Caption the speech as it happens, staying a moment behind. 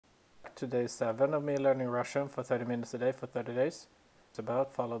to day 7 of me learning Russian for 30 minutes a day for 30 days. It's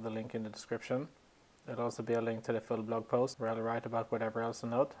about, follow the link in the description. There'll also be a link to the full blog post where I'll write about whatever else a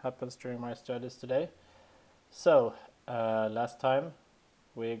note happens during my studies today. So, last time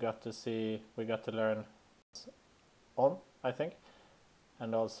we got to learn on, I think,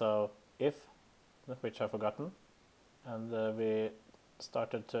 and also if, which I've forgotten. And I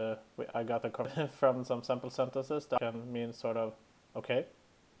got a comment from some sample sentences that can mean sort of okay,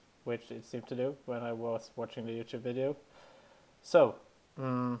 which it seemed to do when I was watching the YouTube video. So,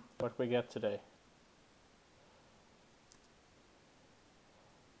 what we get today?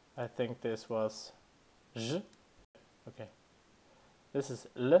 I think this was Z. Okay. This is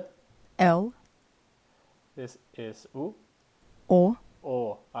L. L. This is U. O.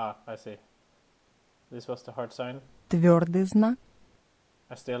 O. Ah, I see. This was the hard sign. Твердый знак.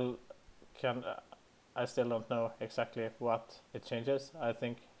 I still don't know exactly what it changes. I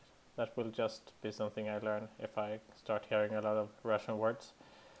think that will just be something I learn if I start hearing a lot of Russian words.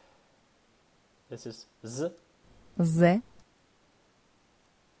 This is Z. Z.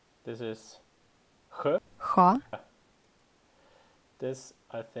 This is H. Х. This,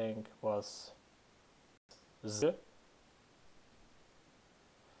 I think, was Z.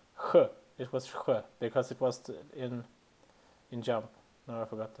 H. It was H because it was in jump. No, I've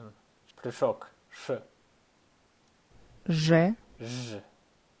forgotten. Prishok. Sh. Ж.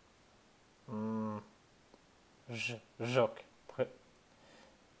 J. Jok.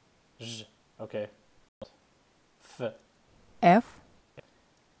 J. Okay. F. F.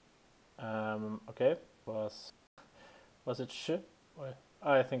 Okay. Was it sh?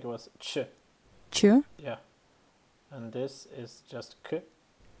 I think it was ch. Ч. Yeah. And this is just k.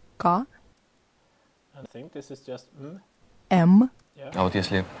 К. And I think this is just m. М. Yeah. А вот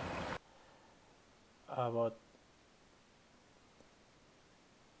если... About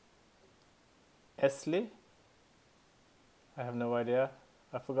Esli? I have no idea.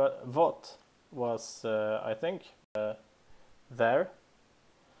 I forgot. What was, I think, there.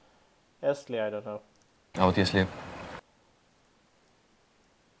 Esli, I don't know. А вот если...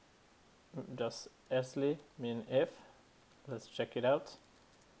 Does Esli mean if? Let's check it out.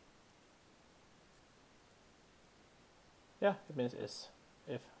 Yeah, it means is.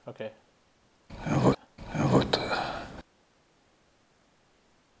 If. Okay.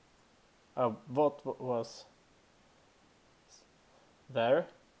 What was there?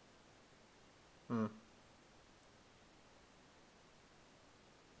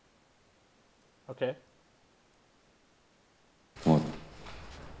 Okay. Вот.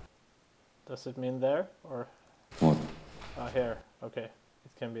 Does it mean there or? Вот. Here. Okay.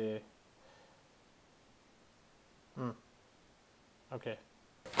 It can be. Okay.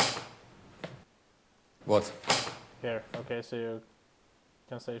 Вот. Here. Okay, so you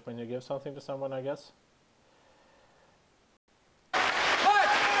can say it when you give something to someone, I guess. What?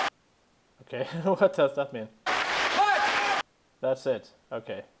 Okay, what does that mean? What? That's it.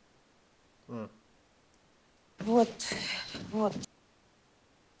 Okay. Вот.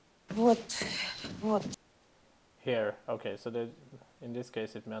 Here. Okay, so in this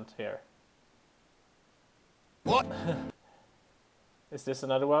case it meant here. What? Is this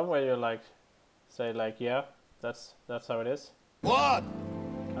another one where you say yeah, that's how it is? What?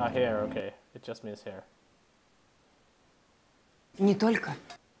 Here, okay. It just means here. Не только.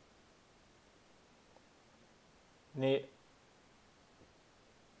 Ni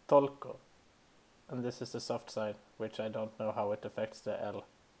tolko. And this is the soft sign, which I don't know how it affects the L.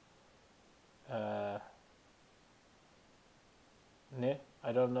 Ne?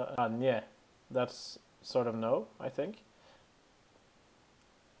 I don't know. Nye. That's sort of no, I think.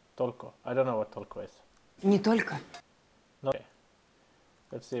 Tolko. I don't know what tolko is. Не только. No. Okay.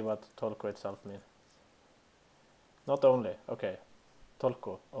 Let's see what tolko itself means. Not only. Okay.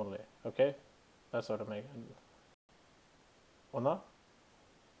 Tolko only. Okay. That sort of makes. Ona?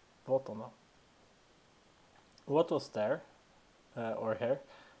 What ona? What was there? Or here?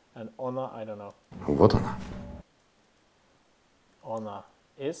 And ona, I don't know. Вот она. Ona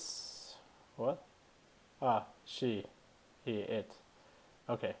is what? She, he, it.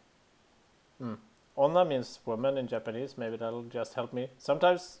 Okay. Ona means woman in Japanese. Maybe that'll just help me.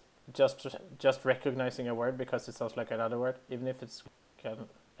 Sometimes just recognizing a word because it sounds like another word, even if it can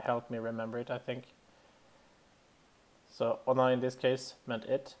help me remember it, I think. So ona in this case meant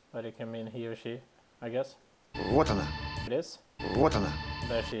it, but it can mean he or she, I guess. Вот она. It is. Вот она.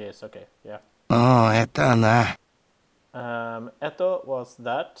 There she is. Okay, yeah. О, это она. Eto was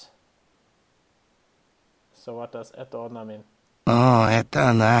that. So what does eto ona mean? О,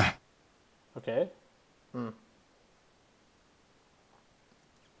 это она. Okay.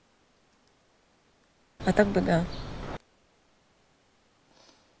 А так бы да.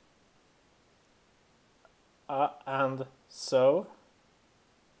 And so.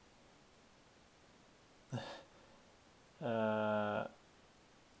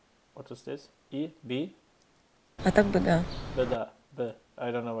 What is this? E, B? А так бы да. Bida, B.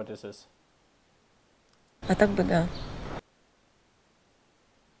 I don't know what this is. А так бы да.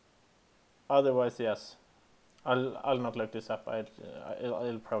 Otherwise, yes. I'll not look this up.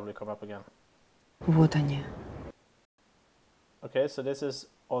 It'll probably come up again. Вот они. Okay, so this is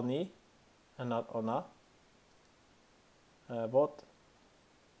oni and not ona. What?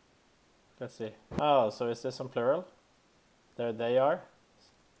 Let's see. Oh, so is this in plural? There they are.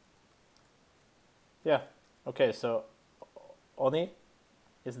 Yeah. Okay, so oni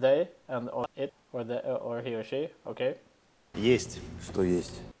is they and it or the or he or she. Okay. Есть, что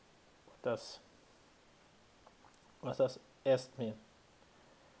есть. What does est mean?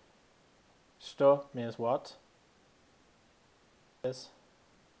 Что means what? This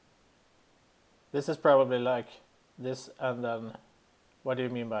is probably like this and then what do you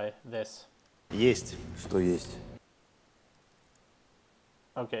mean by this? Есть, что есть.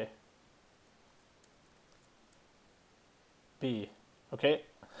 Okay. B. Okay.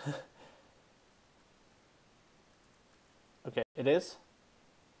 Okay, it is.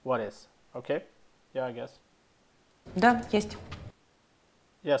 What is? Okay. Yeah, I guess. Да, есть.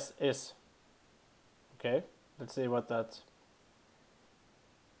 Yes, is. Okay. Let's see what that.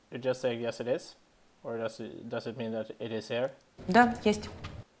 You're just saying yes, it is, or does it mean that it is here? Да, есть.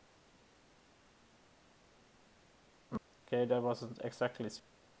 Okay, that wasn't exactly.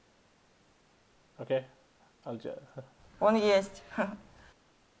 Okay, I'll just. Он есть.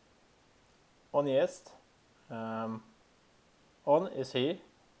 On ist. On is he,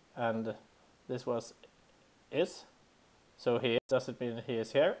 and this was is. So he does it mean he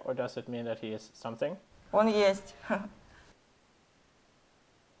is here, or does it mean that he is something? Он есть.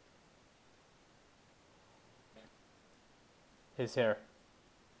 He's here,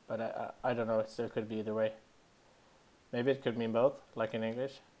 but I don't know. It still could be either way. Maybe it could mean both, like in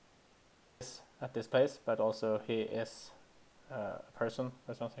English. Is at this place, but also he is a person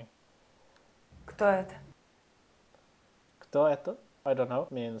or something. Кто это? Кто это? I don't know.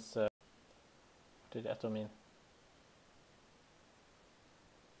 Means. What did это mean?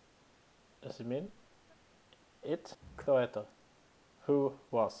 Does it mean it? Кто это? Who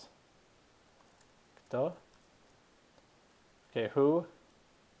was? Кто? Okay, who?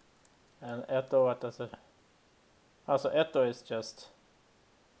 And это, what does it? Also, это is just.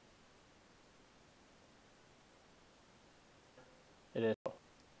 It is.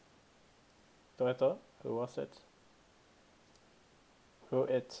 Кто это? Who was it? Who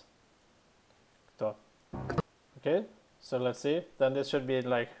it? Кто? Okay, so let's see. Then this should be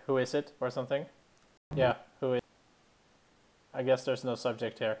like, who is it or something? Yeah, who is. I guess there's no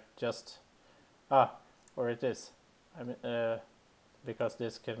subject here, just. Or it is. I mean, because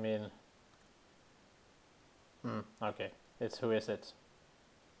this can mean. Okay, it's who is it.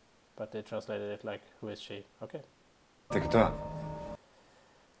 But they translated it like, who is she? Okay. Ты кто?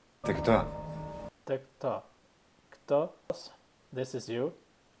 Ты кто? Ты кто? Кто? This is you.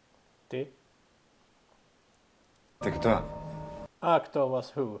 Ты. Ты кто? Кто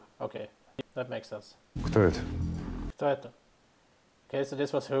was who. Okay, that makes sense. Кто это? Кто это? Okay, so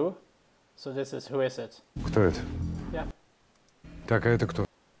this was who. So this is who is it. Кто это? Yeah. Так, а это кто?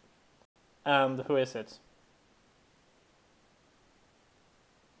 And who is it?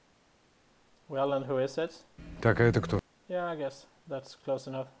 Well, and who is it? Так, а это кто? Yeah, I guess that's close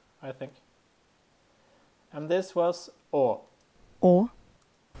enough, I think. And this was O. О.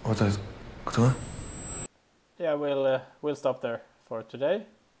 Вот это кто? Yeah, we'll stop there for today.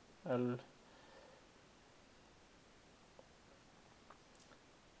 I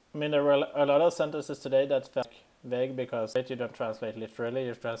mean, there were a lot of sentences today that felt vague because you don't translate literally,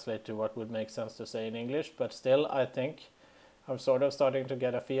 you translate to what would make sense to say in English, but still I think I'm sort of starting to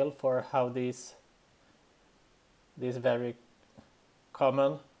get a feel for how these very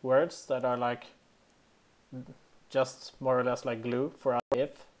common words that are like just more or less like glue for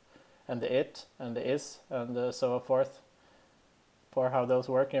if and the it and the is and so forth, for how those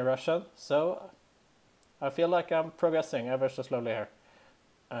work in Russian. So I feel like I'm progressing ever so slowly here.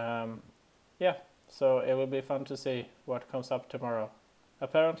 Yeah, so it will be fun to see what comes up tomorrow.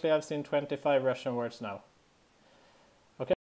 Apparently I've seen 25 Russian words now.